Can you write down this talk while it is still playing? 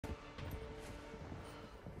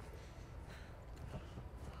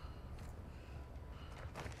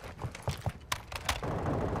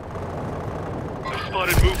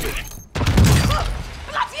spotted movement.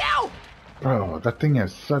 Bloody hell! Bro, that thing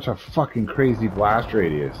has such a fucking crazy blast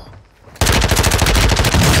radius.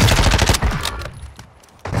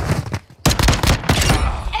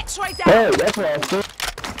 X-ray down. Hey, that's what I said.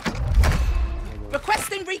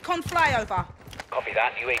 Requesting recon flyover. Copy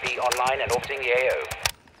that. UAV online and orbiting the AO.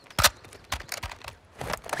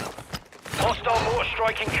 Hostile mortar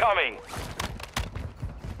strike incoming.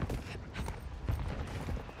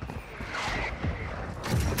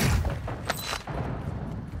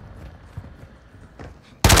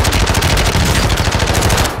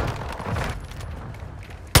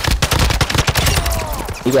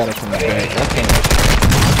 You got it from the back.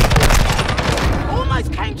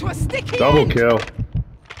 Almost came to a sticky Double end. kill.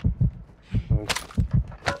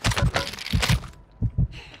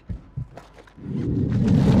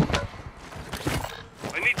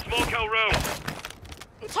 I need smoke out round.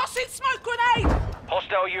 Tossing smoke grenade.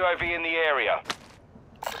 Hostile UAV in the area.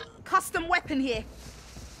 Custom weapon here.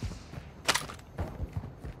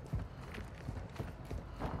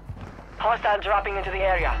 Hostile dropping into the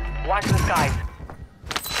area. Watch the skies.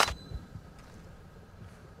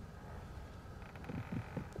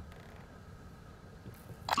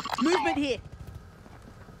 Movement here.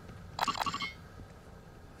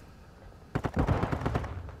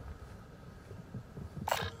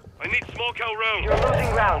 I need smoke out round. You're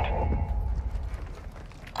losing ground.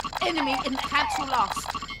 Enemy in cancel last.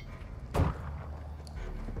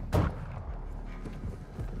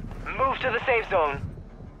 Move to the safe zone.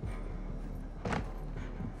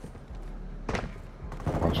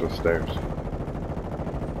 Watch the stairs.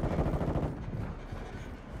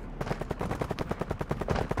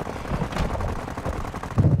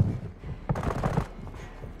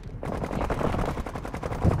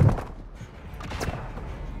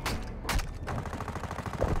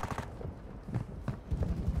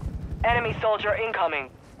 Enemy soldier incoming.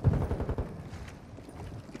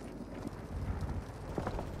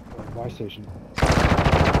 Buy station. God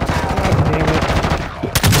damn it.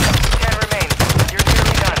 10 remain. You're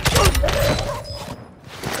nearly done.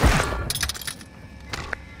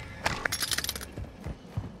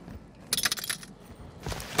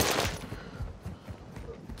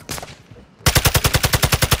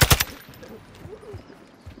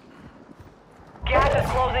 Gas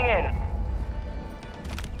is closing in.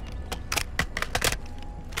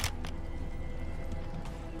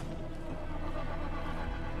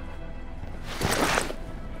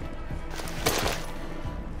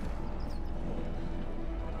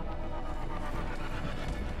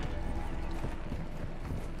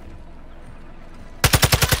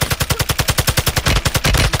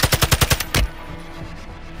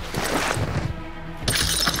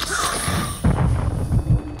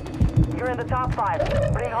 You're in the top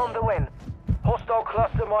 5. Bring home the win. Hostile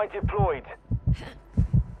cluster mine deployed.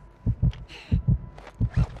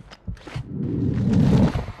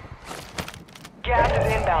 Gas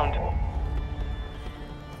is inbound.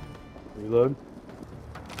 Reload.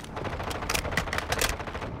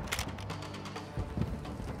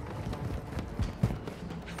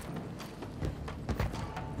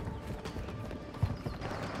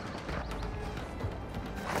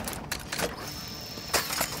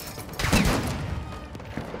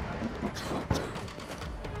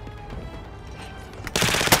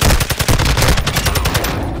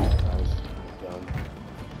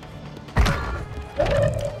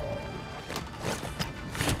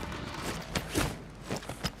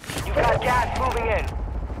 You've got gas moving in.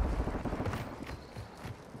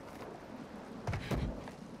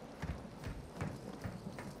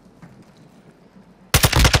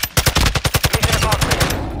 Mission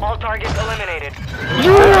accomplished. All targets eliminated.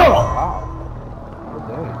 Wow. Oh,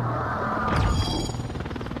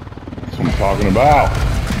 That's what I'm talking about. dang.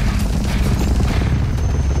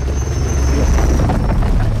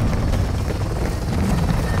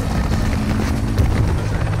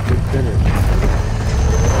 Good finish.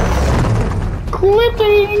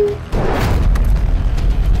 Clipping!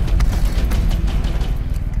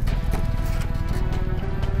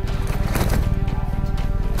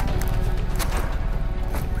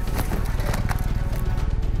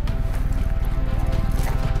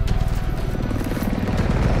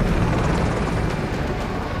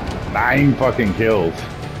 Nine fucking kills. You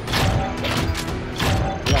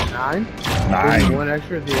got 9? Nine. One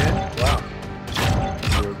extra at the end? Wow.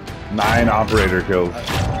 9 operator kills.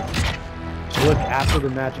 Look, after the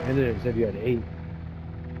match ended, it said you had 8.